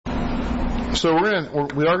So we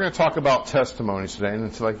are gonna talk about testimonies today,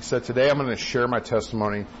 and like I said, today I'm going to share my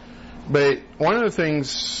testimony. But one of the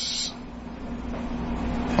things,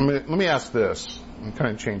 let me ask this and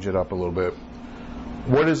kind of change it up a little bit.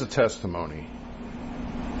 What is a testimony?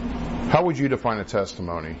 How would you define a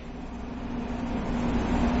testimony?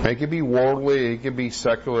 It could be worldly, it could be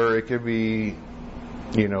secular, it could be,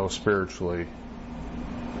 spiritually.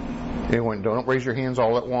 Anyone, don't raise your hands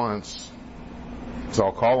all at once, because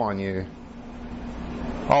I'll call on you.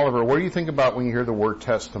 Oliver, what do you think about when you hear the word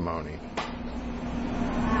testimony?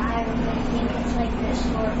 I think it's like this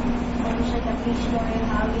story, almost like a brief story of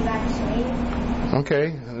how you got saved.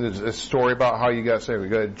 Okay, there's a story about how you got saved.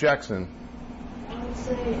 Go ahead, Jackson. I would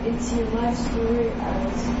say it's your life story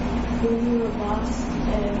as when you were lost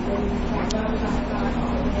and then you found out about God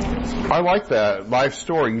all the way. I like that life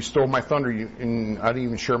story. You stole my thunder, and I didn't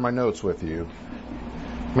even share my notes with you.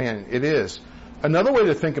 Man, it is. Another way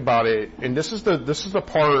to think about it, and this is the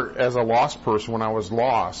part as a lost person when I was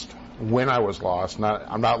lost. I'm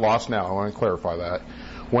not lost now. I want to clarify that.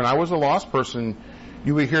 When I was a lost person,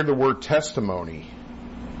 you would hear the word testimony,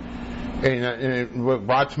 and what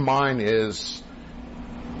brought to mind is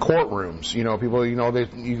courtrooms. People.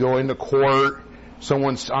 You go into court.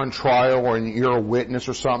 Someone's on trial, or you're a witness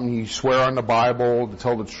or something. You swear on the Bible to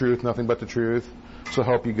tell the truth, nothing but the truth. So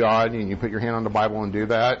help you God, and you put your hand on the Bible and do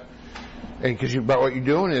that. And but what you're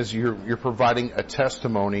doing is you're providing a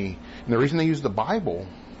testimony. And the reason they use the Bible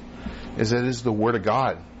is that it is the Word of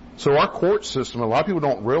God. So our court system, a lot of people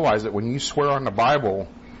don't realize that when you swear on the Bible,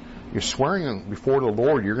 you're swearing before the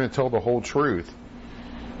Lord. You're going to tell the whole truth,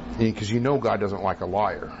 because God doesn't like a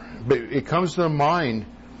liar. But it comes to mind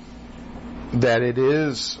that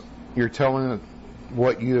you're telling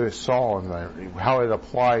what you saw and how it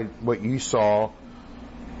applied what you saw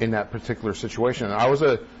in that particular situation. I was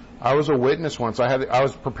a witness once. I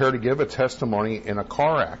was prepared to give a testimony in a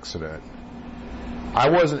car accident. I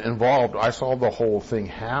wasn't involved. I saw the whole thing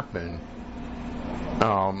happen.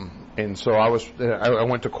 And so I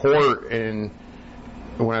went to court, and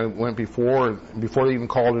when I went before they even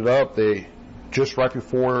called it up, right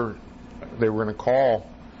before they were going to call,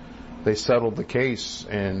 they settled the case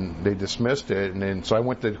and they dismissed it. And then so I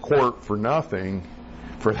went to court for nothing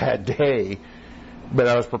for that day. But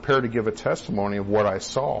I was prepared to give a testimony of what I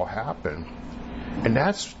saw happen. And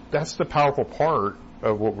that's the powerful part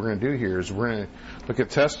of what we're going to do here is we're going to look at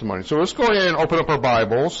testimony. So let's go ahead and open up our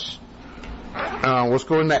Bibles. Let's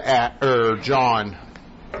go into John.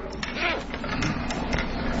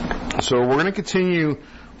 So we're going to continue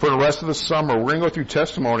for the rest of the summer. We're going to go through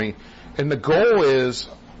testimony. And the goal is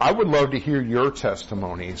I would love to hear your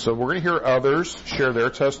testimony. So we're going to hear others share their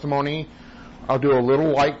testimony. I'll do a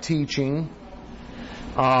little light teaching.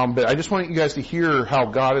 But I just want you guys to hear how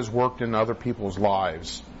God has worked in other people's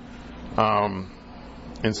lives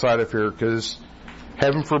inside of here, because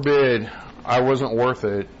heaven forbid I wasn't worth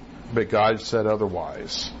it, but God said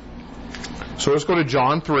otherwise. So let's go to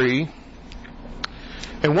John 3.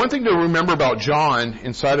 And one thing to remember about John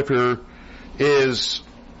inside of here is,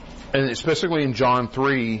 and especially in John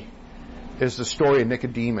 3, is the story of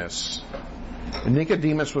Nicodemus. And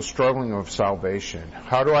Nicodemus was struggling with salvation.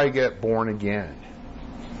 How do I get born again?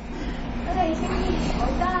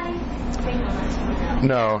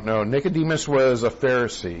 No. Nicodemus was a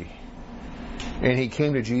Pharisee, and he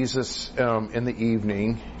came to Jesus in the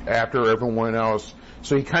evening after everyone else.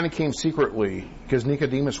 So he kind of came secretly because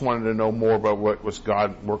Nicodemus wanted to know more about what was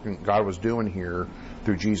God was doing here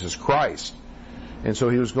through Jesus Christ. And so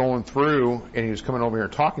he was going through, and he was coming over here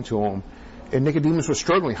and talking to him. And Nicodemus was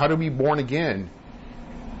struggling. How to be born again?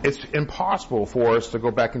 It's impossible for us to go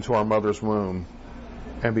back into our mother's womb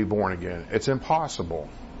and be born again. It's impossible.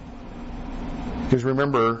 Because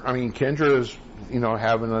remember, Kendra's,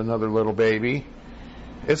 having another little baby.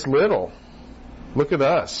 It's little. Look at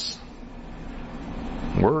us.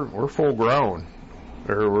 We're full grown.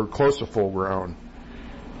 Or we're close to full grown.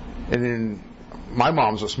 And then my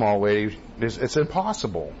mom's a small lady. It's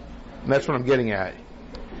impossible. And that's what I'm getting at.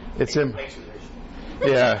 It's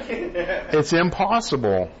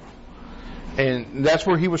impossible. And that's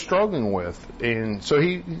where he was struggling with. And so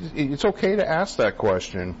it's okay to ask that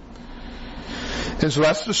question. And so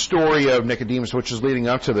that's the story of Nicodemus, which is leading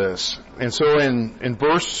up to this. And so in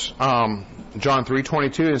verse John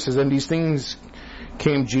 3:22, it says, "And these things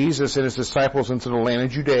came Jesus and his disciples into the land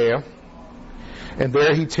of Judea, and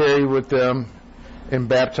there he tarried with them and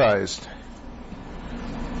baptized."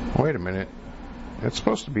 Wait a minute. It's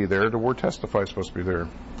supposed to be there. The word testify is supposed to be there.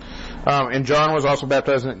 And John was also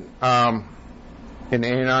baptized in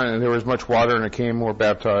Aenon, and there was much water, and it came more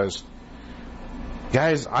baptized.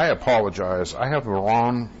 Guys, I apologize. I have the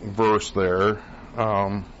wrong verse there.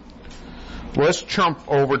 Let's jump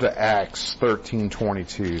over to Acts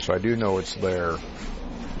 13:22. So I do know it's there.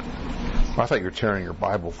 I thought you were tearing your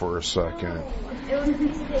Bible for a second. It was a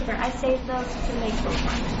piece of paper. I saved those to make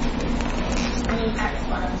bookmarks. I mean, Acts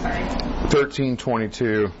 1, I'm sorry.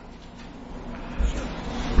 13:22.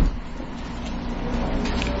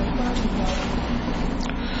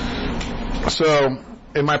 So,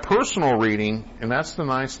 in my personal reading, and that's the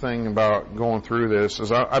nice thing about going through this,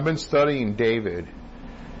 is I've been studying David,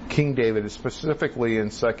 King David, specifically in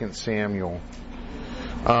 2 Samuel,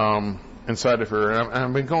 inside of her. And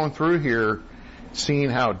I've been going through here, seeing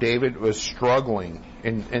how David was struggling.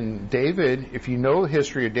 And David, if you know the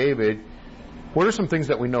history of David, what are some things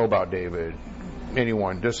that we know about David?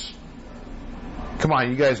 Anyone? Just, come on,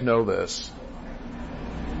 you guys know this.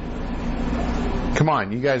 Come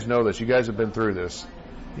on, you guys know this. You guys have been through this.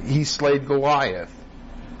 He slayed Goliath.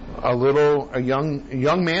 A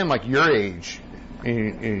young man like your age,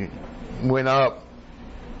 he went up,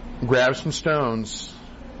 grabbed some stones,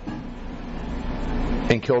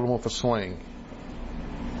 and killed him with a sling.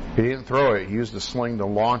 He didn't throw it. He used the sling to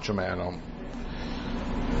launch him at him.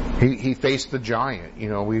 He faced the giant. You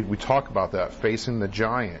know, we talk about that, facing the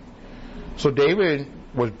giant. So David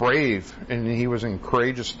was brave, and he was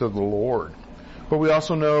courageous to the Lord. But we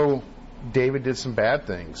also know David did some bad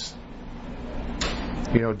things.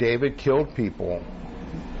 You know, David killed people.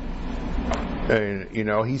 And, you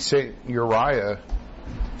know, he sent Uriah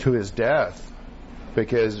to his death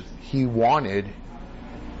because he wanted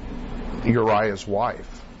Uriah's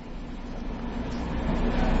wife.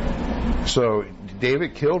 So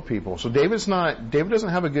David killed people. So David doesn't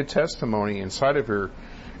have a good testimony inside of her.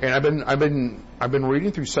 And I've been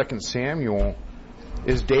reading through 2 Samuel.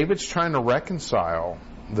 Is David's trying to reconcile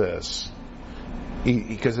this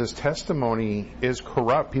because his testimony is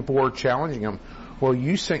corrupt. People were challenging him. Well,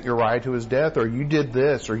 you sent Uriah to his death, or you did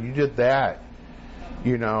this, or you did that.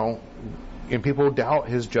 You know, and people doubt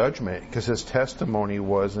his judgment because his testimony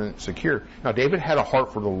wasn't secure. Now, David had a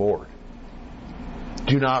heart for the Lord.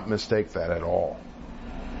 Do not mistake that at all.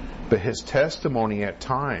 But his testimony at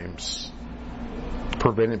times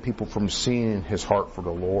prevented people from seeing his heart for the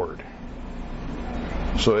Lord.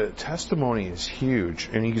 So testimony is huge.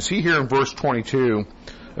 And you can see here in verse 22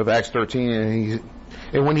 of Acts 13,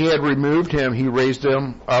 and when he had removed him, he raised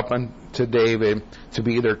him up unto David to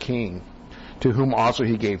be their king, to whom also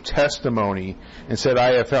he gave testimony, and said,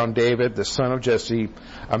 I have found David, the son of Jesse,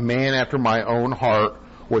 a man after my own heart,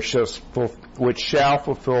 which shall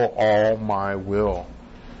fulfill all my will.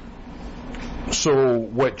 So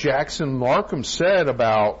what Jackson Larkham said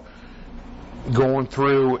about going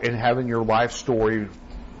through and having your life story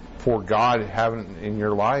for God having in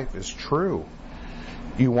your life is true.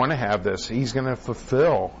 You want to have this. He's going to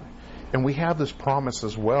fulfill. And we have this promise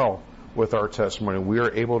as well with our testimony. We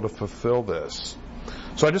are able to fulfill this.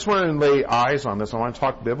 So I just want to lay eyes on this. I want to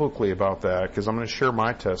talk biblically about that because I'm going to share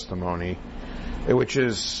my testimony, which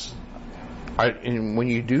is, and when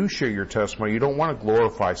you do share your testimony, you don't want to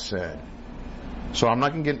glorify sin. So I'm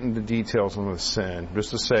not going to get into details on the sin.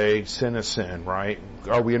 Just to say sin is sin, right?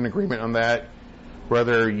 Are we in agreement on that?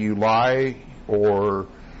 Whether you lie or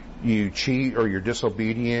you cheat or you're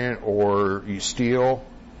disobedient or you steal,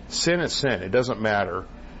 sin is sin. It doesn't matter.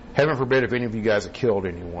 Heaven forbid if any of you guys have killed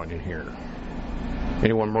anyone in here.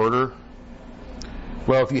 Anyone murder?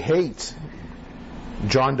 Well, if you hate,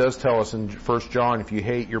 John does tell us in 1 John, if you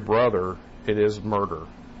hate your brother, it is murder.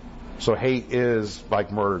 So hate is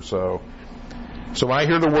like murder. So when I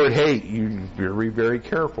hear the word hate, you be very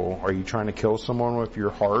careful. Are you trying to kill someone with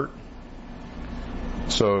your heart?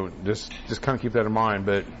 So just kind of keep that in mind.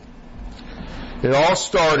 But it all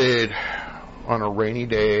started on a rainy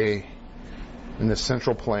day in the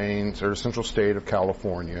Central Plains or Central State of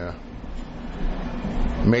California,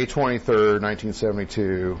 May 23rd,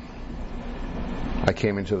 1972. I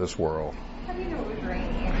came into this world. How do you know it was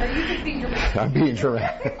rainy? Are you just being dramatic? I'm being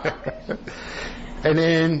dramatic. And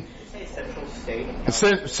then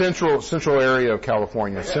Central area of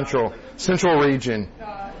California, Central region.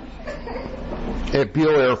 At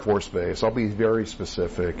Beale Air Force Base. I'll be very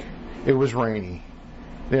specific. It was rainy.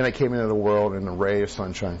 Then I came into the world and a ray of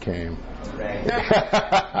sunshine came.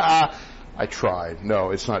 I tried.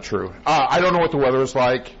 No, it's not true. I don't know what the weather is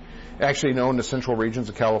like. Actually, no, in the central regions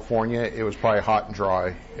of California, it was probably hot and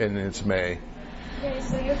dry, and it's May. Okay,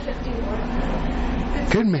 so you're 51.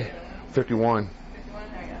 Good man. 51.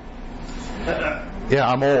 51? There you go. Yeah,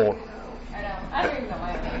 I'm old. I know. I don't even know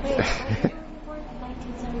my age. Wait, when were you born?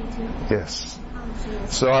 1972. Yes.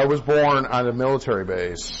 So I was born on a military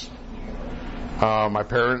base.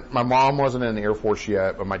 My mom wasn't in the Air Force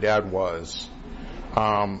yet, but my dad was.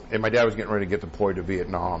 And my dad was getting ready to get deployed to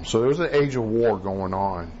Vietnam. So there was an age of war going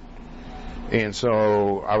on. And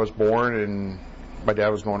so I was born and my dad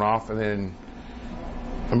was going off, and then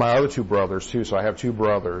my other two brothers too. So I have two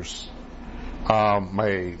brothers.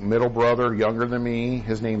 My middle brother, younger than me,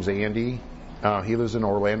 his name's Andy. He lives in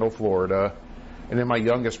Orlando, Florida. And then my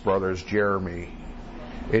youngest brother is Jeremy,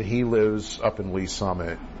 and he lives up in Lee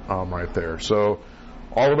Summit, right there. So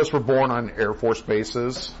all of us were born on Air Force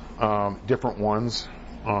bases, different ones,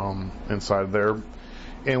 inside there.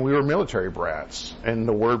 And we were military brats. And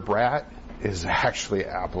the word brat is actually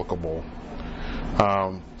applicable.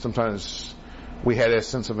 Sometimes we had a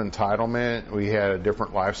sense of entitlement. We had a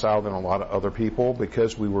different lifestyle than a lot of other people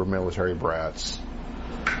because we were military brats.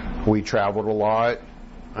 We traveled a lot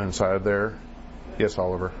inside there. Yes,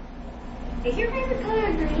 Oliver? Is your favorite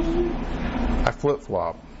color green? I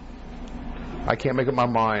flip-flop. I can't make up my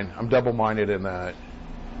mind. I'm double-minded in that.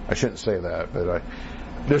 I shouldn't say that, but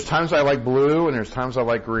there's times I like blue and there's times I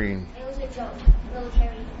like green. It was a joke.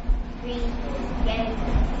 Military green. Yay.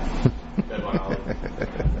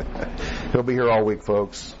 He'll be here all week,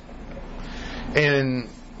 folks. And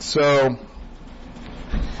so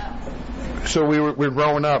we're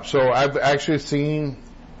growing up. So I've actually seen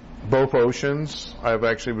both oceans. I've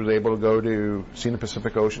actually was able to go to see the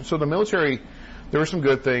Pacific Ocean. So the military, there were some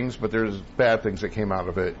good things, but there's bad things that came out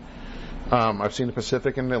of it. I've seen the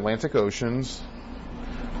Pacific and the Atlantic Oceans.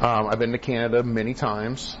 I've been to Canada many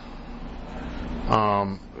times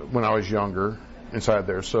when I was younger inside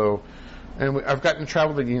there. So, and I've gotten to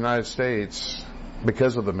travel to the United States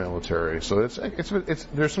because of the military. So it's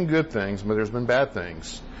there's some good things, but there's been bad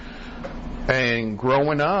things. And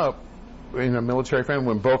growing up in a military family,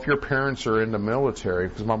 when both your parents are in the military,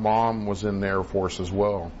 because my mom was in the Air Force as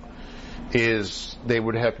well, is they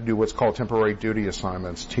would have to do what's called temporary duty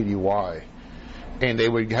assignments, TDY. And they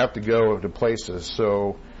would have to go to places.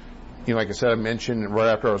 So, you know, like I said, I mentioned right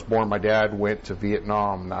after I was born, my dad went to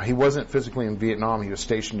Vietnam. Now, he wasn't physically in Vietnam. He was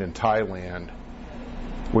stationed in Thailand,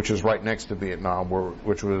 which is right next to Vietnam,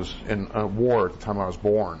 which was in a war at the time I was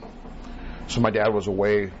born. So my dad was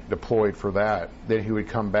away, deployed for that. Then he would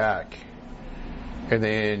come back. And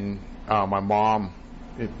then my mom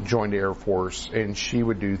joined the Air Force, and she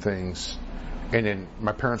would do things. And then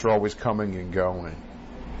my parents were always coming and going.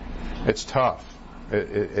 It's tough.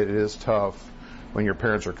 It is tough when your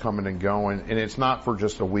parents are coming and going. And it's not for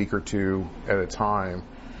just a week or two at a time.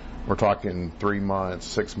 We're talking 3 months,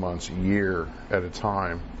 6 months, a year at a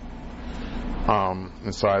time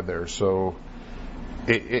inside there. So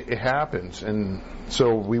it happens. And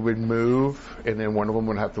so we would move, and then one of them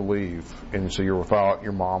would have to leave. And so you're without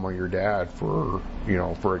your mom or your dad for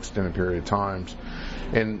an extended period of times.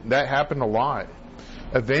 And that happened a lot.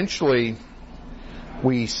 Eventually,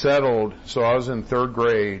 we settled. So I was in third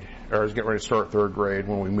grade, or I was getting ready to start third grade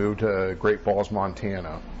when we moved to Great Falls,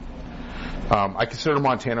 Montana. I consider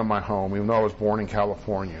Montana my home, even though I was born in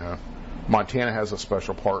California. Montana has a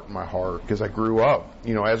special part in my heart because I grew up,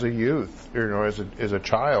 as a youth, as a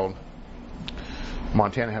child.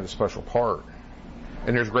 Montana had a special part,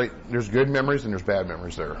 and there's good memories and there's bad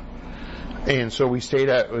memories there. And so we stayed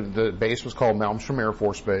at the base was called Malmstrom Air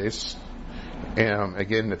Force Base, and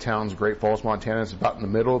again the town's Great Falls, Montana. It's about in the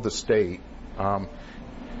middle of the state. A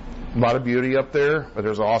lot of beauty up there, but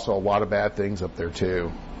there's also a lot of bad things up there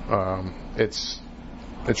too. It's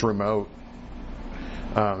remote.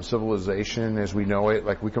 Civilization as we know it,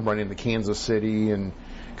 like we can run into Kansas City and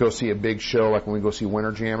go see a big show, like when we go see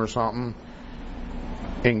Winter Jam or something.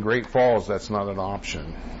 In Great Falls, that's not an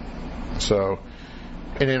option. So,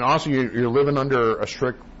 and then also you're living under a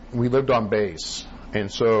strict, we lived on base.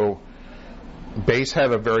 And so base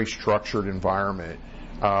had a very structured environment.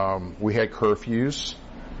 We had curfews,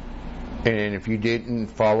 and if you didn't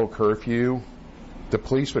follow curfew, the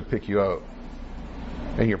police would pick you up,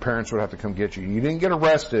 and your parents would have to come get you. You didn't get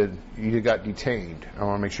arrested, you got detained. I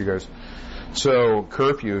want to make sure you guys. So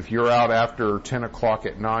curfew, if you're out after 10 o'clock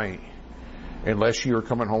at night, unless you're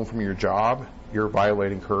coming home from your job, you're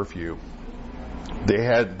violating curfew. They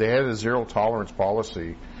had a zero tolerance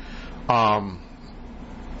policy. So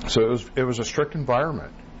it was a strict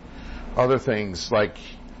environment. Other things like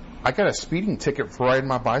I got a speeding ticket for riding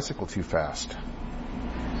my bicycle too fast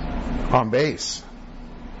on base.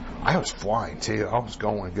 I was flying too. I was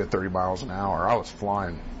going a good 30 miles an hour. I was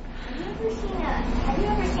flying. Have you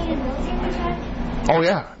ever seen a military truck? Oh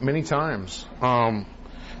yeah, many times.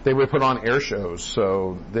 They would put on air shows.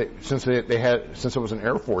 So since it was an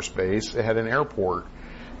Air Force base, it had an airport,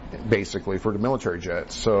 basically, for the military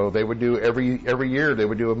jets. So they would do every year they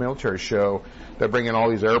would do a military show. They'd bring in all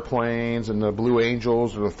these airplanes, and the Blue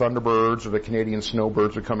Angels or the Thunderbirds or the Canadian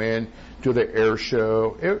Snowbirds would come in, do the air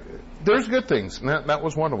show. There's good things, and that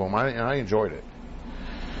was one of them. I enjoyed it.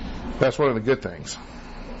 That's one of the good things.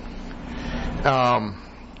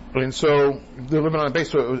 And so they're living on a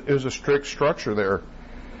base, so it was a strict structure there.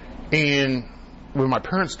 And with my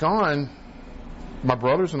parents gone, my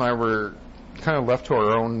brothers and I were kind of left to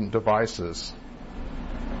our own devices.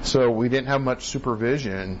 So we didn't have much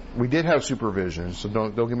supervision. We did have supervision, so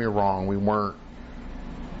don't get me wrong, we weren't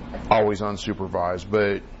always unsupervised,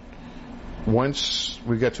 but once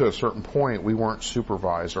we got to a certain point, we weren't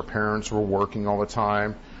supervised. Our parents were working all the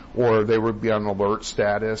time, or they would be on alert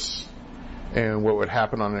status. And what would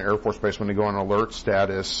happen on an Air Force base when they go on alert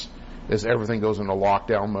status is everything goes into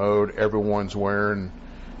lockdown mode. Everyone's wearing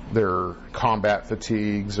their combat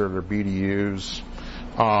fatigues or their BDUs.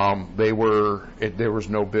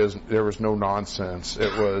 There was no nonsense.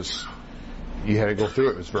 It was, you had to go through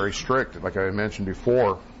it. It was very strict, like I mentioned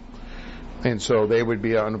before. And so they would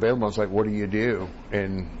be unavailable. It's like, what do you do?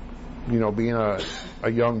 And, being a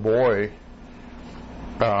young boy,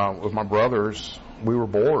 with my brothers, we were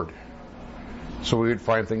bored. So we would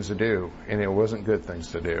find things to do, and it wasn't good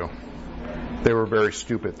things to do. They were very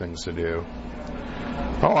stupid things to do.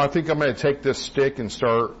 Oh, I think I'm going to take this stick and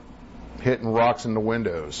start hitting rocks in the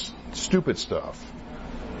windows. Stupid stuff.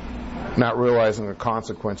 Not realizing the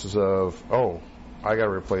consequences of, I got to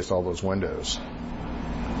replace all those windows.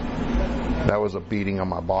 That was a beating on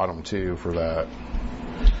my bottom too for that.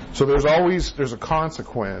 So there's a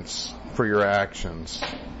consequence for your actions.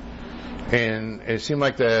 And it seemed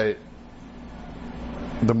like that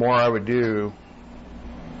the more I would do,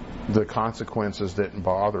 the consequences didn't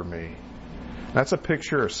bother me. That's a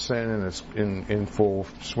picture of sin in full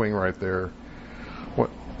swing right there.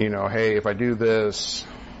 Hey, if I do this,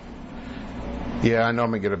 yeah, I know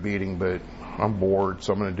I'm going to get a beating, but I'm bored,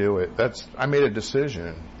 so I'm going to do it. I made a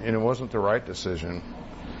decision, and it wasn't the right decision.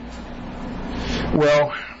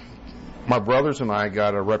 Well, my brothers and I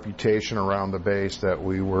got a reputation around the base that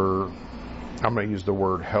we were, I'm going to use the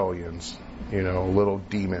word hellions, little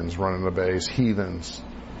demons running the base, heathens.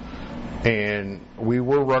 And we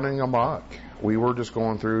were running amok. We were just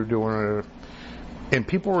going through doing it. And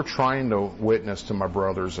people were trying to witness to my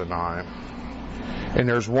brothers and I. And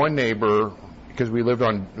there's one neighbor, because we lived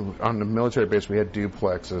on the military base, we had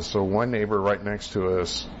duplexes. So one neighbor right next to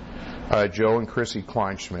us, Joe and Chrissy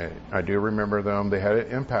Kleinschmidt. I do remember them. They had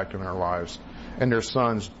an impact in our lives. And their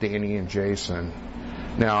sons, Danny and Jason.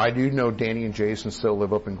 Now, I do know Danny and Jason still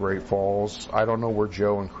live up in Great Falls. I don't know where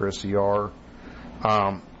Joe and Chrissy are.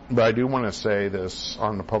 But I do want to say this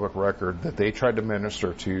on the public record, that they tried to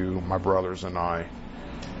minister to my brothers and I.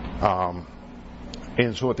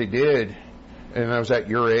 And so what they did, and I was at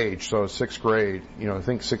your age, so 6th grade, I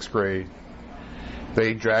think 6th grade,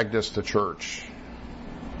 they dragged us to church.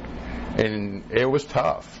 And it was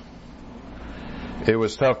tough. It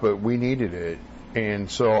was tough, but we needed it.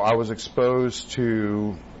 And so I was exposed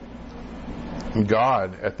to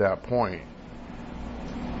God at that point.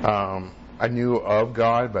 I knew of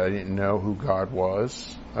God, but I didn't know who God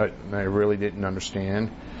was. I really didn't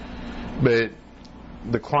understand. But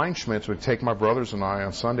the Kleinschmidts would take my brothers and I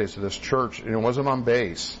on Sundays to this church, and it wasn't on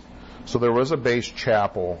base. So there was a base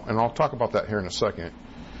chapel, and I'll talk about that here in a second.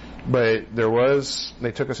 But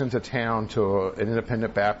they took us into town to an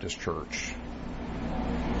independent Baptist church.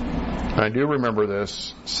 And I do remember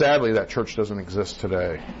this. Sadly, that church doesn't exist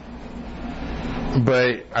today.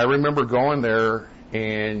 But I remember going there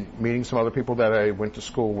and meeting some other people that I went to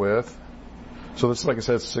school with. So this is, like I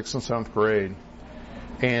said, 6th and 7th grade.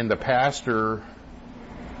 And the pastor,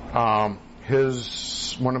 one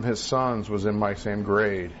of his sons was in my same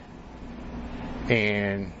grade.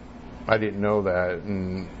 And I didn't know that.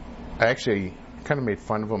 And I actually kind of made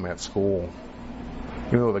fun of him at school.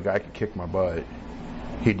 The guy could kick my butt.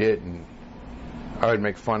 He didn't. I would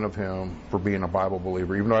make fun of him for being a Bible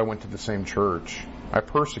believer, even though I went to the same church. I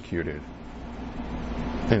persecuted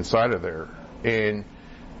inside of there. And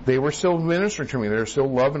they were still ministering to me. They were still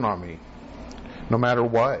loving on me. No matter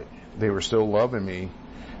what, they were still loving me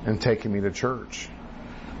and taking me to church.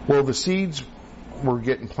 Well, the seeds were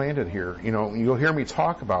getting planted here. You'll hear me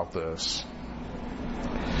talk about this.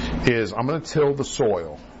 I'm going to till the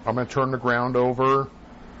soil. I'm going to turn the ground over.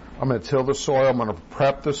 I'm going to till the soil. I'm going to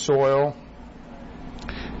prep the soil.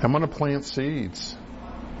 I'm going to plant seeds.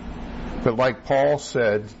 But like Paul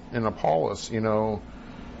said in Apollos,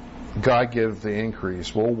 God gives the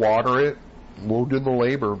increase. We'll water it. We'll do the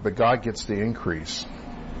labor, but God gets the increase.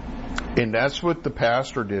 And that's what the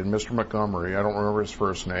pastor did, Mr. Montgomery. I don't remember his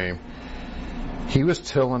first name. He was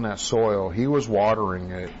tilling that soil. He was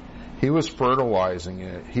watering it. He was fertilizing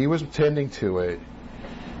it. He was tending to it.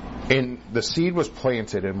 And the seed was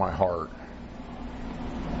planted in my heart.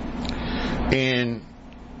 And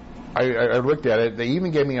I looked at it. They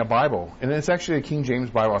even gave me a Bible. And it's actually a King James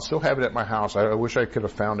Bible. I still have it at my house. I wish I could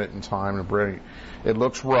have found it in time to bring it. It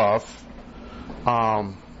looks rough.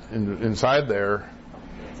 Inside there.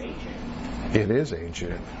 It's ancient. It is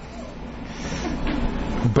ancient.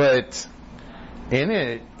 But in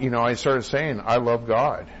it, I started saying, I love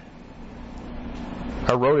God.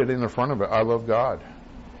 I wrote it in the front of it. I love God.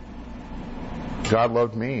 God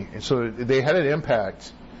loved me. And so they had an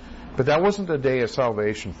impact. But that wasn't the day of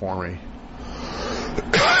salvation for me.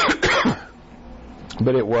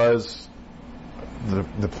 But it was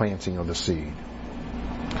the planting of the seed.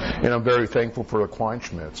 And I'm very thankful for the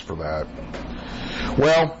Kleinschmidts for that.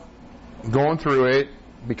 Well, going through it,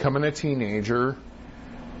 becoming a teenager,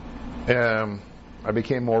 I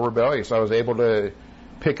became more rebellious. I was able to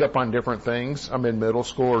pick up on different things. I'm in middle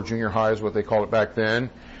school or junior high is what they called it back then.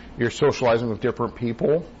 You're socializing with different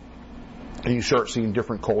people, and you start seeing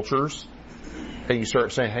different cultures, and you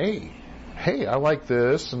start saying, hey, I like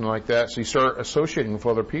this and like that. So you start associating with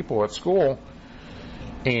other people at school,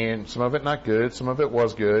 and some of it not good, some of it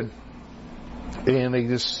was good, and they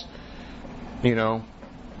just,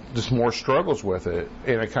 just more struggles with it.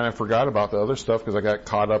 And I kind of forgot about the other stuff because I got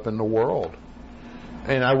caught up in the world.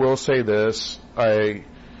 And I will say this, I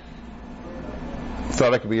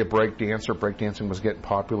thought I could be a break dancer. Breakdancing was getting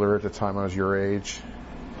popular at the time I was your age.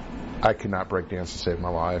 I could not break dance to save my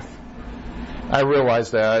life. I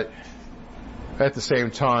realized that. At the same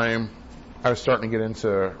time, I was starting to get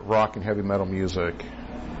into rock and heavy metal music.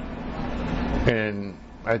 And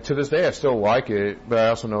to this day, I still like it, but I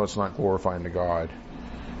also know it's not glorifying to God.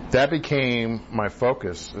 That became my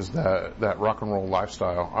focus, is that rock and roll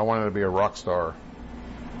lifestyle. I wanted to be a rock star.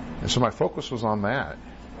 And so my focus was on that.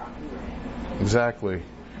 Exactly.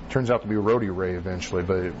 Turns out to be Roadie Ray eventually,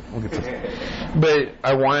 but we'll get to. But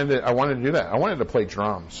I wanted to do that. I wanted to play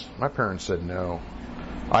drums. My parents said no.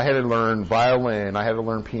 I had to learn violin. I had to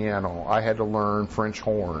learn piano. I had to learn French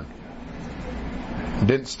horn.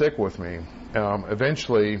 Didn't stick with me.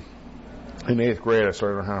 Eventually, in 8th grade, I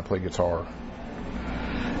started learning how to play guitar.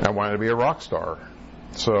 I wanted to be a rock star.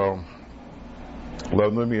 So,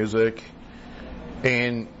 loved the music.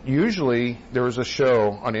 And usually, there was a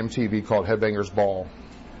show on MTV called Headbangers Ball.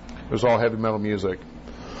 It was all heavy metal music.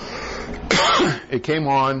 It came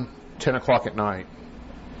on 10 o'clock at night.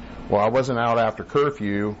 Well, I wasn't out after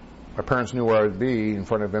curfew. My parents knew where I would be in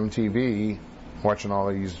front of MTV watching all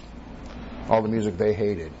the music they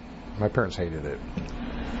hated. My parents hated it.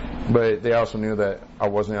 But they also knew that I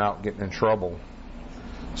wasn't out getting in trouble.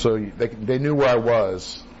 So they knew where I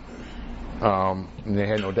was. And they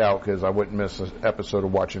had no doubt because I wouldn't miss an episode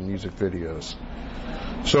of watching music videos.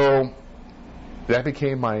 So that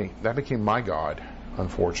became my God,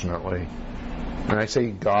 unfortunately. And I say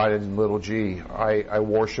God in little g. I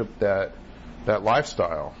worshiped that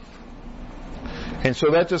lifestyle. And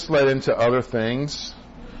so that just led into other things.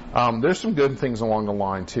 There's some good things along the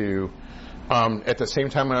line too. At the same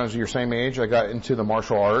time when I was your same age, I got into the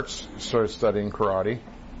martial arts, started studying karate.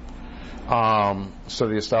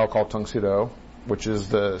 Studied a style called Tung Sido, which is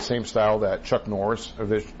the same style that Chuck Norris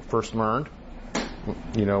first learned.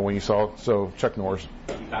 When you saw, so Chuck Norris.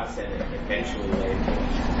 I said it eventually later.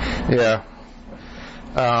 Yeah.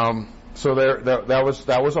 So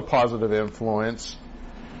that was a positive influence.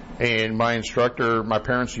 And my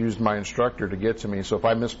parents used my instructor to get to me. So if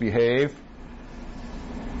I misbehave,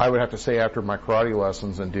 I would have to stay after my karate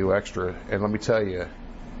lessons and do extra. And let me tell you,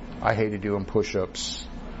 I hated doing push-ups.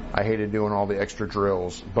 I hated doing all the extra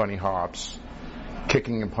drills, bunny hops,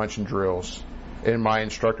 kicking and punching drills. And my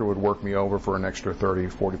instructor would work me over for an extra 30,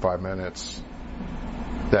 45 minutes.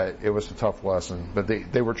 That it was a tough lesson. But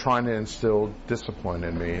they were trying to instill discipline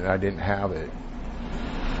in me, and I didn't have it.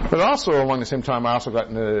 But also, along the same time, I also got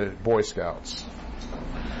into Boy Scouts.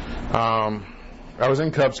 I was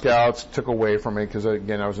in Cub Scouts, took away from it because,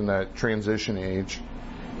 again, I was in that transition age.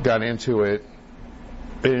 Got into it.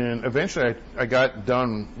 And eventually I got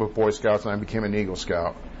done with Boy Scouts and I became an Eagle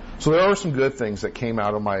Scout. So there are some good things that came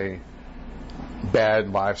out of my bad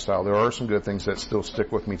lifestyle. There are some good things that still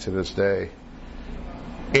stick with me to this day.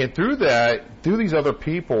 And through these other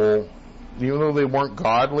people, even though they weren't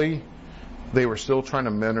godly, they were still trying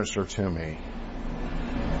to minister to me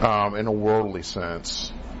in a worldly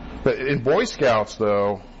sense. But in Boy Scouts,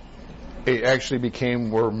 though, it actually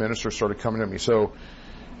became where ministers started coming to me. So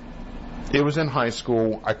it was in high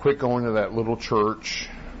school. I quit going to that little church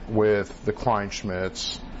with the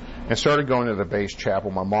Kleinschmidts and started going to the base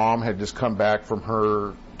chapel. My mom had just come back from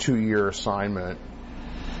her 2-year assignment,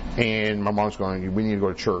 and my mom's going, we need to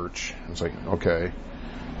go to church. I was like, okay.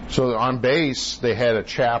 So on base, they had a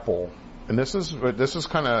chapel, and this is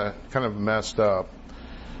kind of messed up.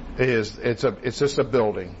 It's just a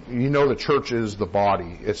building. You know, the church is the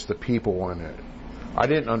body. It's the people in it. I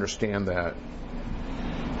didn't understand that.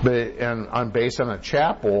 But based on a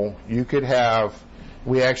chapel,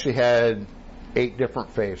 we actually had 8 different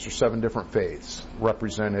faiths or 7 different faiths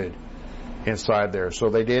represented inside there. So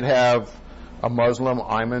they did have a Muslim,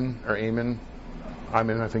 Ayman,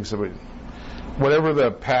 I think so. Whatever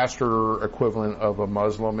the pastor equivalent of a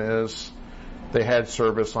Muslim is, they had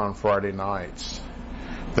service on Friday nights.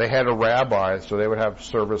 They had a rabbi, so they would have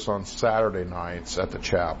service on Saturday nights at the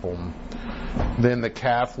chapel. Then the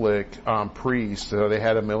Catholic priest, they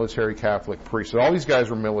had a military Catholic priest. So all these guys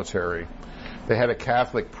were military. They had a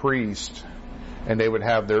Catholic priest, and they would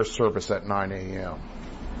have their service at 9 a.m.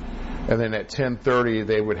 And then at 10:30,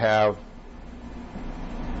 they would have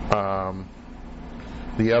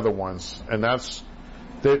the other ones. And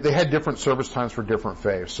they had different service times for different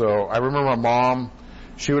faiths. So I remember my mom,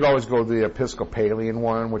 she would always go to the Episcopalian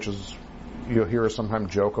one, which is, you'll hear us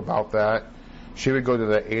sometimes joke about that. She would go to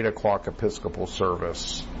the 8 o'clock Episcopal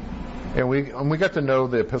service. And we got to know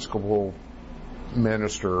the Episcopal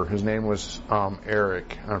minister. His name was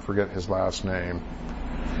Eric. I forget his last name.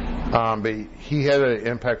 But he had an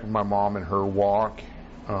impact with my mom and her walk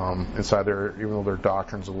inside there, even though their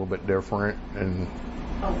doctrine's a little bit different. And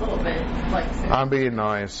A little bit. I'm being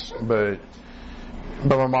nice, but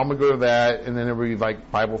my mom would go to that, and then there would be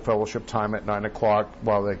like Bible fellowship time at 9 o'clock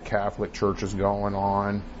while the Catholic church is going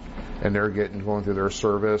on, and they're going through their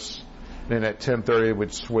service. And then at 10:30 it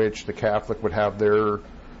would switch. The Catholic would have their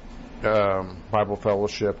Bible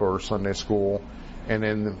fellowship or Sunday school, and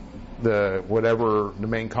then the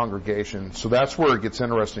main congregation. So that's where it gets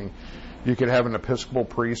interesting. You could have an Episcopal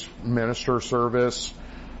priest minister service.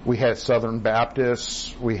 We had Southern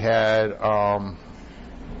Baptists. We had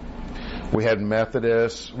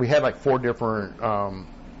Methodists. We had like 4 different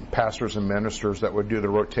pastors and ministers that would do the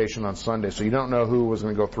rotation on Sunday. So you don't know who was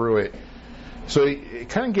going to go through it. So it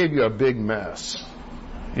kind of gave you a big mess.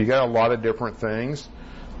 You got a lot of different things.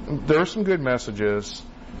 There are some good messages,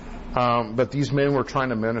 but these men were trying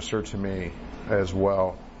to minister to me as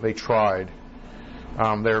well. They tried.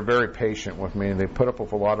 They were very patient with me, and they put up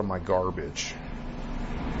with a lot of my garbage.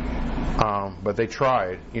 But they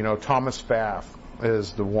tried. You know, Thomas Pfaff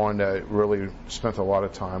is the one that really spent a lot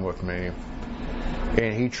of time with me.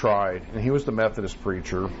 And he tried. And he was the Methodist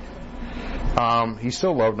preacher. He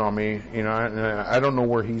still loved on me. You know, and I don't know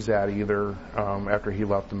where he's at either after he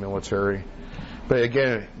left the military. But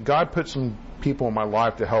again, God put some people in my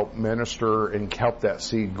life to help minister and help that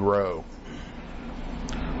seed grow.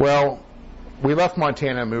 Well, we left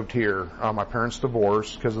Montana and moved here. My parents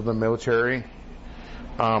divorced because of the military.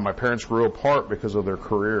 My parents grew apart because of their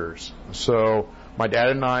careers. So my dad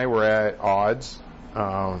and I were at odds.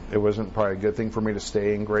 It wasn't probably a good thing for me to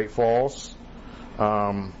stay in Great Falls.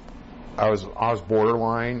 I was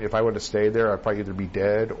borderline. If I would have stayed there, I'd probably either be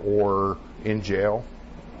dead or in jail.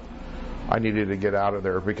 I needed to get out of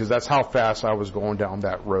there because that's how fast I was going down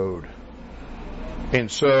that road.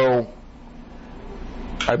 And so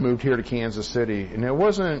I moved here to Kansas City, and it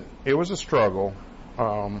was a struggle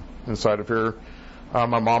inside of here.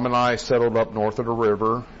 My mom and I settled up north of the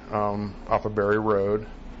river, off of Berry Road.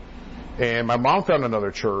 And my mom found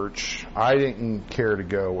another church. I didn't care to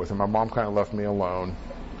go with it. My mom kind of left me alone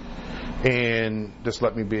and just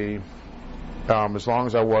let me be. As long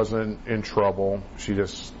as I wasn't in trouble, she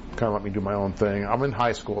just kind of let me do my own thing. I'm in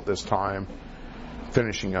high school at this time,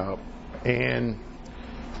 finishing up. And,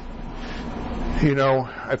 you know,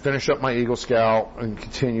 I finished up my Eagle Scout and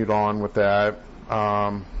continued on with that.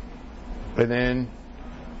 And then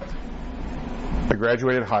I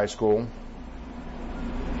graduated high school,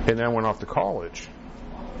 and then I went off to college.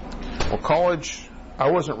 Well, college,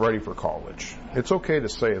 I wasn't ready for college. It's okay to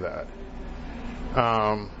say that.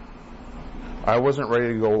 I wasn't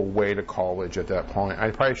ready to go away to college at that point.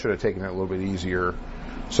 I probably should have taken it a little bit easier.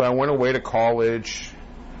 So I went away to college,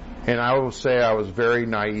 and I will say I was very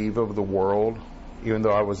naive of the world. Even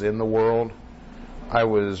though I was in the world, I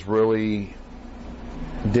was really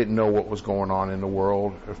didn't know what was going on in the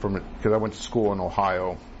world because I went to school in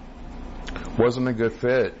Ohio. Wasn't a good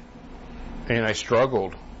fit, and I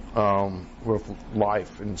struggled with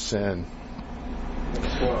life and sin.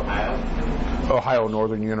 Ohio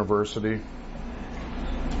Northern University.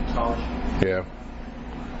 College? Yeah.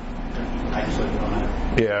 I just lived in Ohio.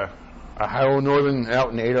 Yeah. Ohio Northern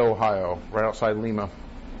out in Ada, Ohio, right outside Lima.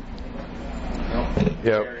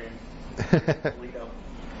 Yep. Marion, Toledo.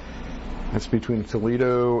 It's between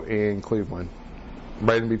Toledo and Cleveland.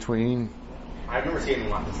 Right in between. I remember seeing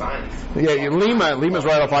lots of signs. Yeah, Lima. Lima's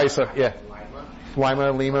right off Isa. Yeah. Lima. When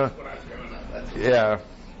I was growing up, that's Yeah.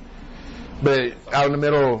 But out in the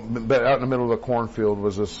middle of the cornfield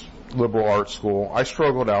was this liberal arts school. I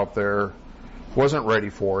struggled out there. Wasn't ready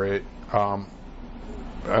for it.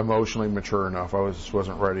 Emotionally mature enough. I just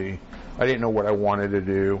wasn't ready. I didn't know what I wanted to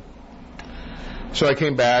do. So I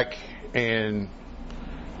came back and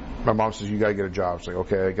my mom says, "You gotta get a job." It's like,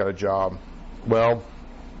 okay, I got a job. Well,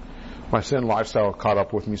 my sin lifestyle caught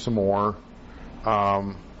up with me some more.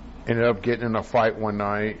 Ended up getting in a fight one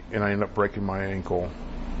night and I ended up breaking my ankle.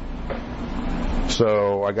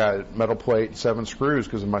 So I got metal plate and 7 screws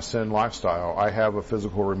because of my sin lifestyle. I have a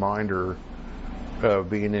physical reminder of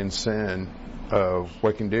being in sin, of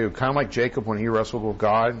what I can do. Kind of like Jacob when he wrestled with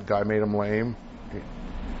God. God made him lame.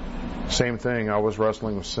 Same thing. I was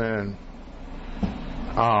wrestling with sin.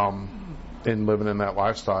 And living in that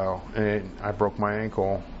lifestyle, and I broke my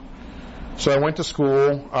ankle. So I went to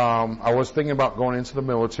school. I was thinking about going into the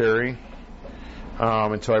military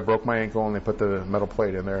until I broke my ankle, and they put the metal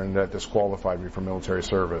plate in there, and that disqualified me from military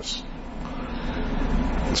service.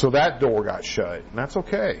 So that door got shut, and that's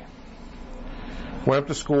okay. Went up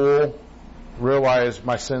to school, realized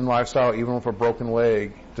my sin lifestyle, even with a broken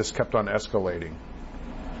leg, just kept on escalating.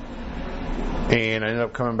 And I ended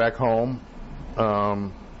up coming back home.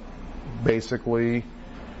 Basically,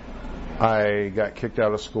 I got kicked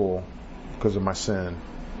out of school because of my sin.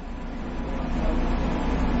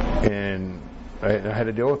 And I had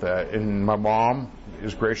to deal with that. And my mom,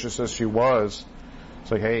 as gracious as she was,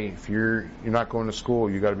 it's like, hey, if you're not going to school,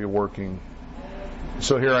 you got to be working.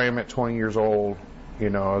 So here I am at 20 years old,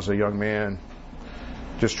 as a young man,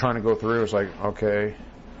 just trying to go through. It's like, okay.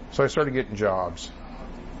 So I started getting jobs.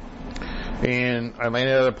 And I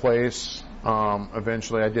landed at a place.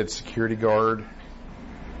 Eventually I did security guard.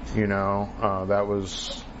 That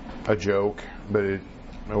was a joke, but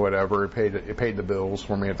whatever. It paid the bills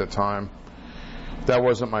for me at the time. That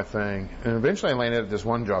wasn't my thing. And eventually I landed at this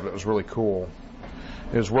one job that was really cool.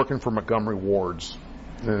 It was working for Montgomery Wards.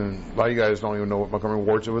 And a lot of you guys don't even know what Montgomery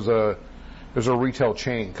Wards. It was a retail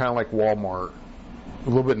chain, kind of like Walmart. A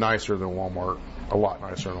little bit nicer than Walmart. A lot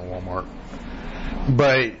nicer than Walmart.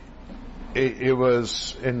 But it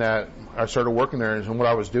was in that I started working there, and what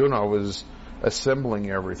I was doing, I was assembling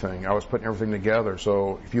everything. I was putting everything together.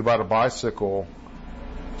 So if you bought a bicycle,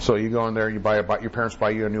 so you go in there, your parents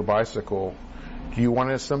buy you a new bicycle. Do you want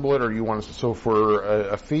to assemble it, or do you want to? So for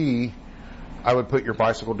a fee, I would put your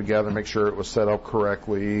bicycle together, make sure it was set up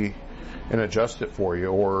correctly, and adjust it for you.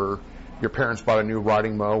 Or your parents bought a new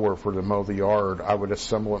riding mower for to mow the yard. I would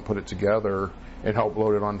assemble it and put it together and help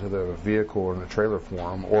load it onto the vehicle in the trailer for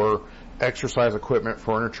them. Or exercise equipment,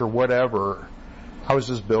 furniture, whatever. I was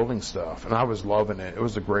just building stuff, and I was loving it. It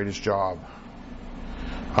was the greatest job.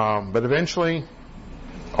 But eventually,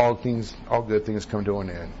 all good things come to an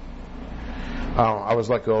end. I was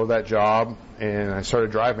let go of that job, and I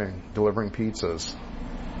started delivering pizzas.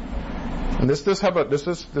 And this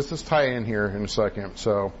is tie in here in a second.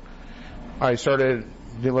 So I started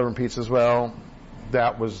delivering pizzas. Well,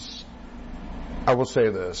 I will say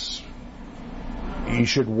this. You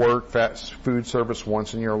should work fast food service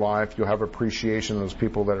once in your life. You'll have appreciation of those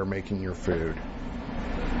people that are making your food.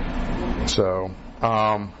 So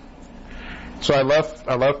I left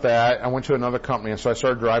that. I went to another company, and so I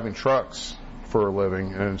started driving trucks for a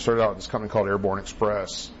living, and started out at this company called Airborne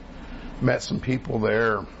Express. Met some people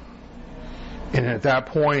there, and at that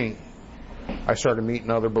point, I started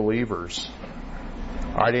meeting other believers.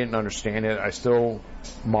 I didn't understand it. I still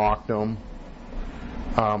mocked them.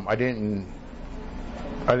 I didn't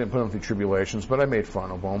put them through tribulations, but I made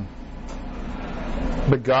fun of them.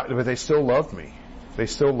 But they still loved me. They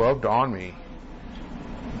still loved on me.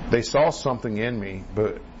 They saw something in me,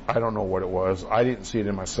 but I don't know what it was. I didn't see it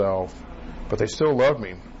in myself, but they still loved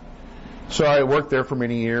me. So I worked there for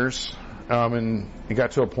many years, and it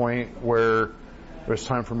got to a point where it was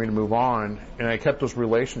time for me to move on, and I kept those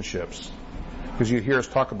relationships. Because you hear us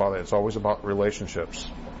talk about it, it's always about relationships.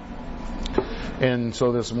 And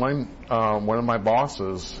so this one of my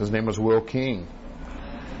bosses, his name was Will King,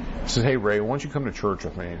 he said, "Hey Ray, why don't you come to church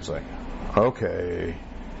with me?" He's like, "Okay,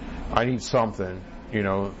 I need something.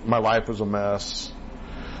 My life was a mess.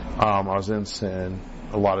 I was in sin,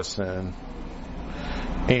 a lot of sin,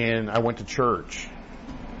 and I went to church.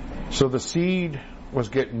 So the seed was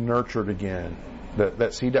getting nurtured again.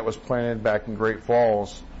 That seed that was planted back in Great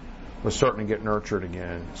Falls was starting to get nurtured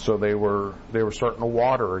again. So they were starting to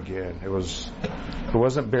water again. It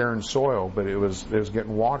wasn't barren soil, but it was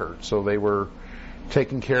getting watered. So they were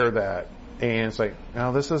taking care of that. And it's like,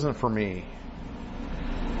 no, this isn't for me.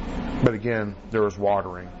 But again, there was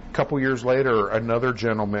watering. A couple years later, another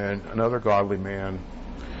gentleman, another godly man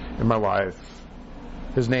in my life,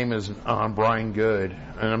 his name is Brian Good,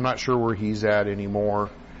 and I'm not sure where he's at anymore,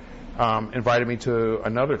 invited me to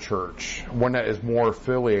another church, one that is more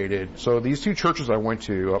affiliated. So these two churches I went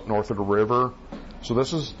to up north of the river, so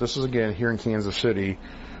this is again here in Kansas City.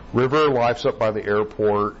 River Life's up by the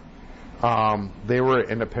airport. They were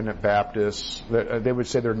independent Baptists. They would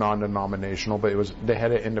say they're non-denominational, but they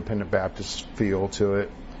had an independent Baptist feel to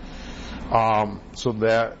it. So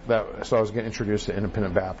I was getting introduced to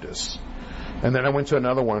independent Baptists. And then I went to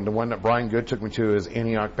another one. The one that Brian Good took me to is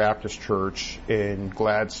Antioch Baptist Church in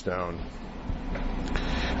Gladstone.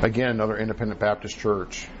 Again, another independent Baptist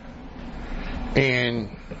church.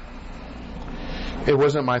 And it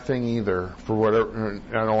wasn't my thing either, for whatever.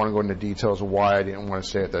 I don't want to go into details of why I didn't want to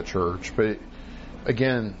stay at that church. But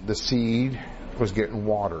again, the seed was getting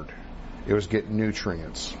watered. It was getting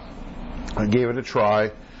nutrients. I gave it a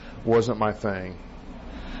try. Wasn't my thing.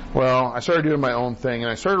 Well, I started doing my own thing,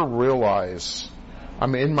 and I started to realize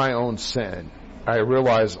I'm in my own sin. I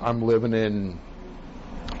realize I'm living in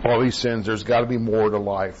all these sins. There's got to be more to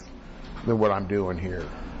life than what I'm doing here.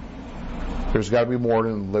 There's got to be more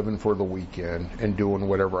than living for the weekend and doing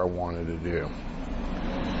whatever I wanted to do.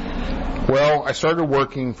 Well, I started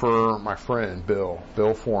working for my friend, Bill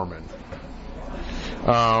Foreman.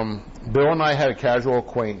 Bill and I had a casual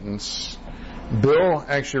acquaintance. Bill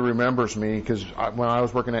actually remembers me because when I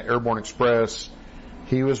was working at Airborne Express,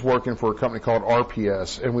 he was working for a company called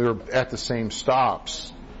RPS, and we were at the same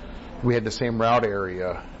stops. We had the same route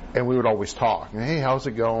area, and we would always talk. Hey, how's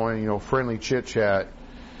it going? Friendly chit chat.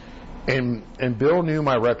 And Bill knew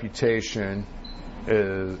my reputation.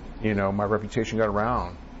 My reputation got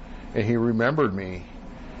around, and he remembered me.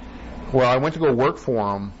 Well, I went to go work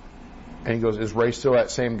for him, and he goes, "Is Ray still that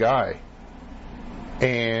same guy?"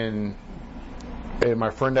 And my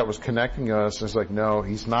friend that was connecting us is like, "No,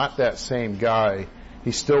 he's not that same guy.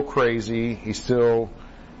 He's still crazy.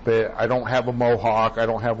 But I don't have a mohawk. I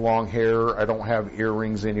don't have long hair. I don't have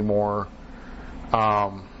earrings anymore.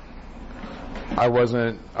 I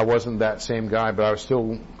wasn't that same guy, but I was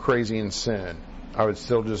still crazy in sin. I would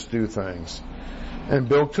still just do things." And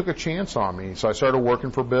Bill took a chance on me, so I started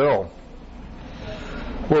working for Bill.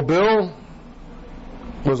 Well, Bill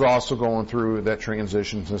was also going through that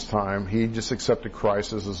transition this time. He just accepted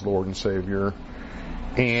Christ as his Lord and Savior,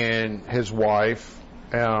 and his wife.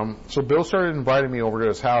 So Bill started inviting me over to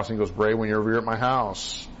his house, and he goes, "Bray, when you're over here at my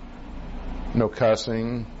house, no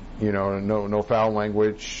cussing, no foul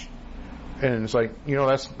language." And it's like,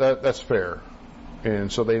 that's fair.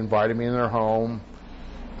 And so they invited me in their home.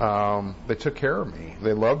 They took care of me.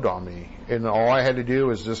 They loved on me. And all I had to do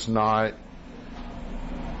was just not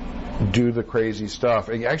do the crazy stuff.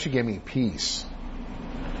 It actually gave me peace.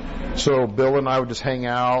 So Bill and I would just hang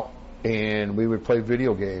out, and we would play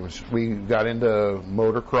video games. We got into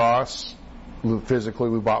motocross. Physically,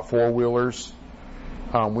 we bought four-wheelers.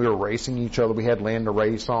 We were racing each other. We had land to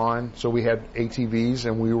race on. So we had ATVs,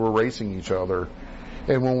 and we were racing each other.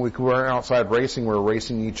 And when we were outside racing, we were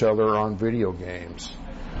racing each other on video games.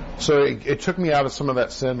 So it took me out of some of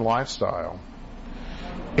that sin lifestyle.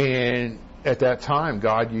 And at that time,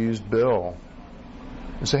 God used Bill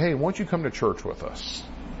and said, "Hey, why don't you come to church with us?"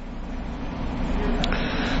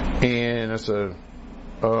 And I said,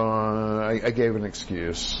 I gave an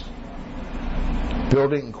excuse. Bill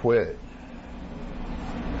didn't quit.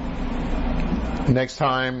 Next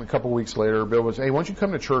time, a couple weeks later, Bill was, "Hey, why don't you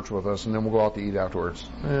come to church with us, and then we'll go out to eat afterwards?"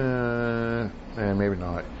 Maybe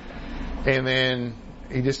not. And then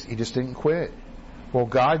he just didn't quit. Well,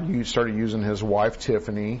 God started using his wife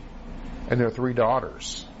Tiffany and their 3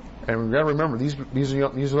 daughters. And we got to remember, these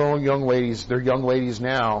are all young ladies. They're young ladies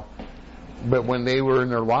now, but when they were in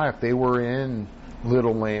their life, they were in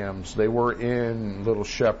Little Lambs, they were in Little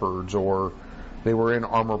Shepherds, or they were in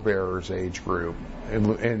Armor Bearers age group,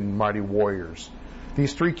 and Mighty Warriors.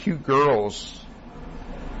 These 3 cute girls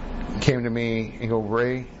came to me and go,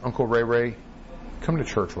 "Ray, Uncle Ray, come to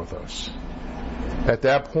church with us." At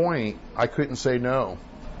that point, I couldn't say no.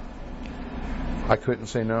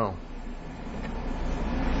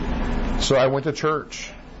 So I went to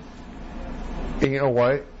church. And you know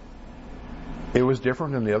what? It was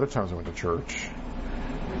different than the other times I went to church.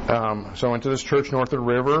 So I went to this church north of the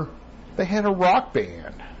river. They had a rock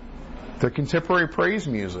band. Their contemporary praise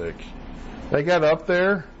music. They got up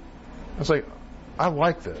there. I was like, I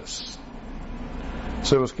like this.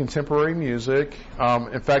 So it was contemporary music.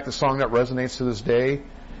 In fact, the song that resonates to this day,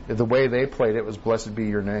 the way they played it was "Blessed Be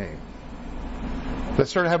Your Name." that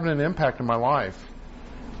started having an impact in my life.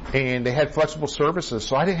 And they had flexible services,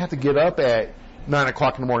 so I didn't have to get up at 9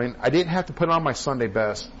 o'clock in the morning. I didn't have to put on my Sunday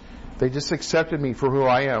best. They just accepted me for who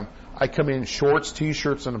I am. I come in shorts,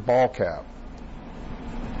 t-shirts, and a ball cap.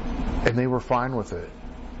 And they were fine with it.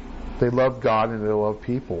 They love God and they love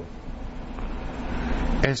people.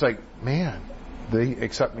 And it's like, man, they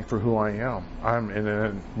accept me for who I am.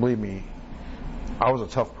 And believe me, I was a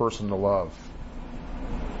tough person to love.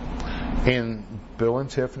 And Bill and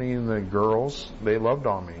Tiffany and the girls, they loved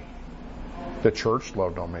on me. The church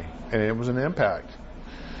loved on me. And it was an impact.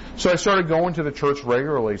 So I started going to the church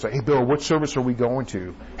regularly. It's like, hey, Bill, what service are we going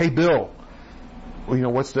to? Hey, Bill,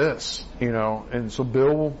 what's this? And so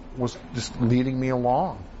Bill was just leading me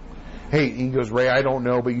along. Hey, he goes, Ray, I don't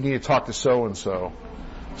know, but you need to talk to so-and-so.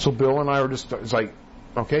 So Bill and I were just, it's like,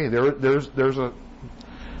 okay, the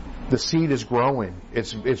seed is growing.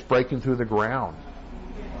 It's breaking through the ground.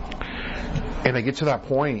 And I get to that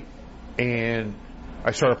point, and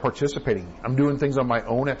I started participating. I'm doing things on my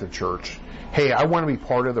own at the church. Hey, I want to be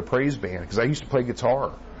part of the praise band, because I used to play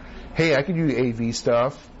guitar. Hey, I can do AV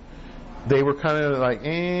stuff. They were kind of like,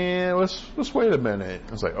 let's wait a minute.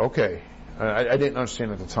 I was like, okay. I didn't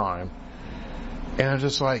understand at the time. And I was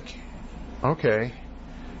just like, okay.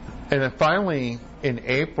 And then finally, in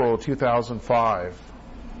April 2005,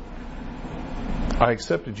 I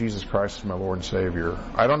accepted Jesus Christ as my Lord and Savior.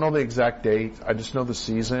 I don't know the exact date. I just know the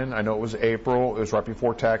season. I know it was April. It was right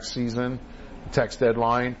before tax season, tax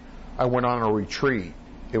deadline. I went on a retreat.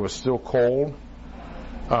 It was still cold.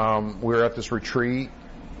 We were at this retreat,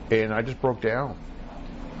 and I just broke down.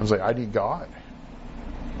 I was like, I need God.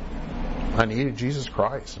 I needed Jesus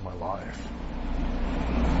Christ in my life.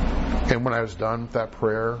 And when I was done with that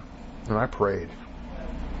prayer, and I prayed,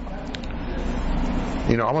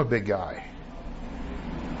 I'm a big guy,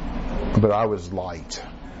 but I was light.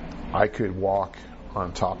 I could walk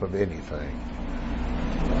on top of anything.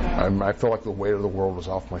 I felt like the weight of the world was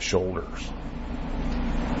off my shoulders.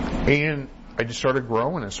 And I just started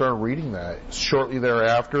growing and started reading that. Shortly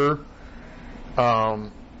thereafter, I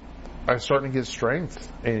was starting to get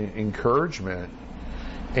strength and encouragement.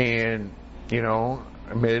 And,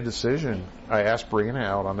 I made a decision. I asked Brianna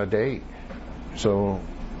out on a date. So,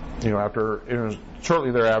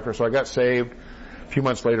 shortly thereafter, so I got saved. A few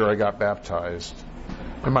months later, I got baptized.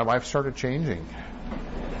 And my life started changing.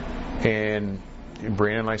 And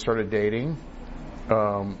Brianna and I started dating.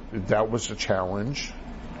 That was a challenge.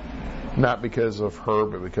 Not because of her,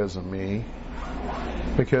 but because of me.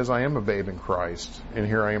 Because I am a babe in Christ. And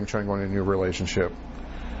here I am trying to go into a new relationship.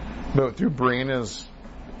 But through Brianna's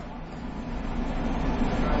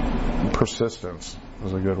persistence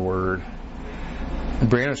is a good word.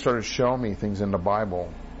 Brianna started showing me things in the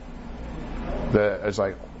Bible that I was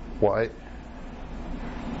like, what?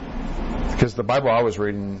 Because the Bible I was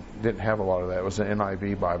reading didn't have a lot of that. It was an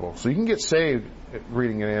NIV Bible. So you can get saved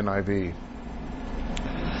reading an NIV.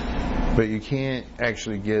 But you can't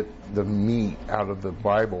actually get the meat out of the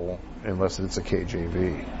Bible unless it's a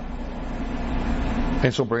KJV.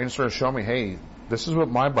 And so Brandon started showing me, hey, this is what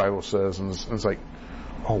my Bible says. And it's like,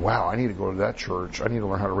 oh, wow, I need to go to that church. I need to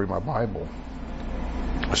learn how to read my Bible.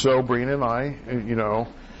 So Brandon and I,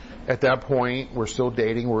 at that point, we're still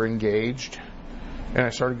dating. We're engaged. And I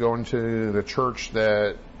started going to the church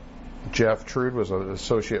that Jeff Trude was an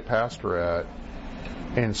associate pastor at.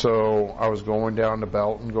 And so I was going down to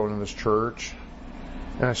Belton, going to this church,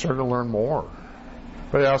 and I started to learn more.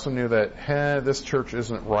 But I also knew that, this church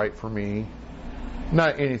isn't right for me.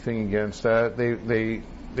 Not anything against that.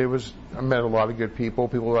 I met a lot of good people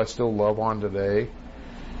that I still love on today.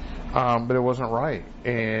 But it wasn't right.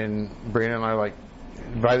 And Brandon and I,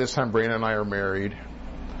 by this time, Brandon and I are married.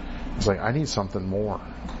 I was like, I need something more.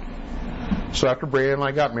 So after Brandon and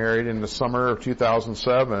I got married in the summer of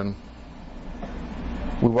 2007,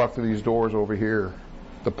 we walked through these doors over here.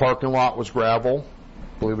 The parking lot was gravel,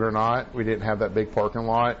 believe it or not. We didn't have that big parking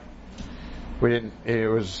lot. It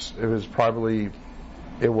was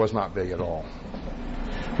not big at all.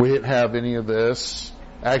 We didn't have any of this.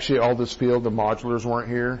 Actually, all this field, the modulars weren't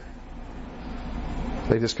here.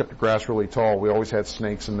 They just kept the grass really tall. We always had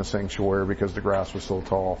snakes in the sanctuary because the grass was so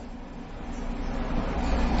tall.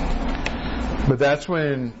 But that's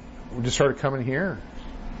when we just started coming here.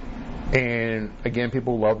 And again,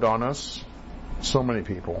 people loved on us. So many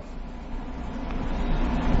people.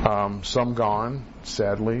 Some gone,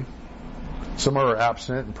 sadly. Some are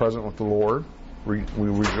absent and present with the Lord. We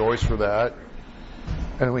rejoice for that.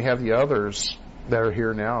 And we have the others that are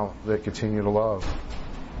here now that continue to love.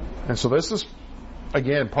 And so this is,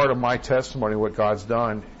 again, part of my testimony, what God's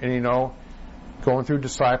done. And going through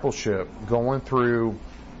discipleship, going through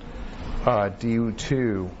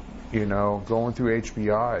D2, going through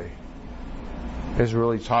HBI has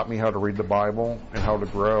really taught me how to read the Bible and how to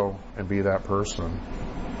grow and be that person.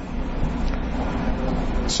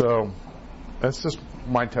 So that's just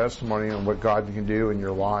my testimony on what God can do in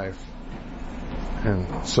your life.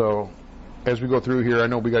 And so as we go through here, I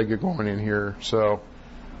know we got to get going in here. So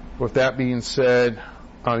with that being said,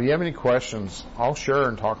 if you have any questions, I'll share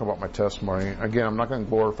and talk about my testimony. Again, I'm not going to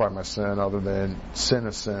glorify my sin other than sin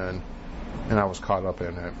is sin, and I was caught up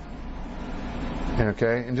in it.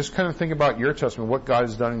 Okay? And just kind of think about your testimony, what God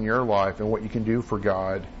has done in your life and what you can do for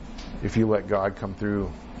God if you let God come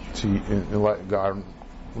through to you and let God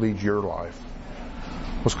lead your life.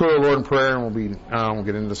 Let's go to the Lord in prayer, and we'll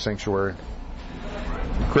get into the sanctuary.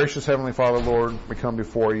 Gracious Heavenly Father, Lord, we come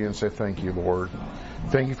before you and say thank you, Lord.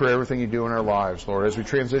 Thank you for everything you do in our lives, Lord. As we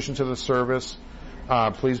transition to the service,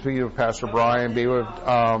 please be with Pastor Brian, be with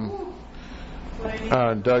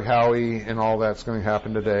Doug Howie, and all that's going to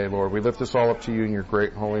happen today, Lord. We lift this all up to you in your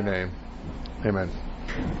great and holy name. Amen.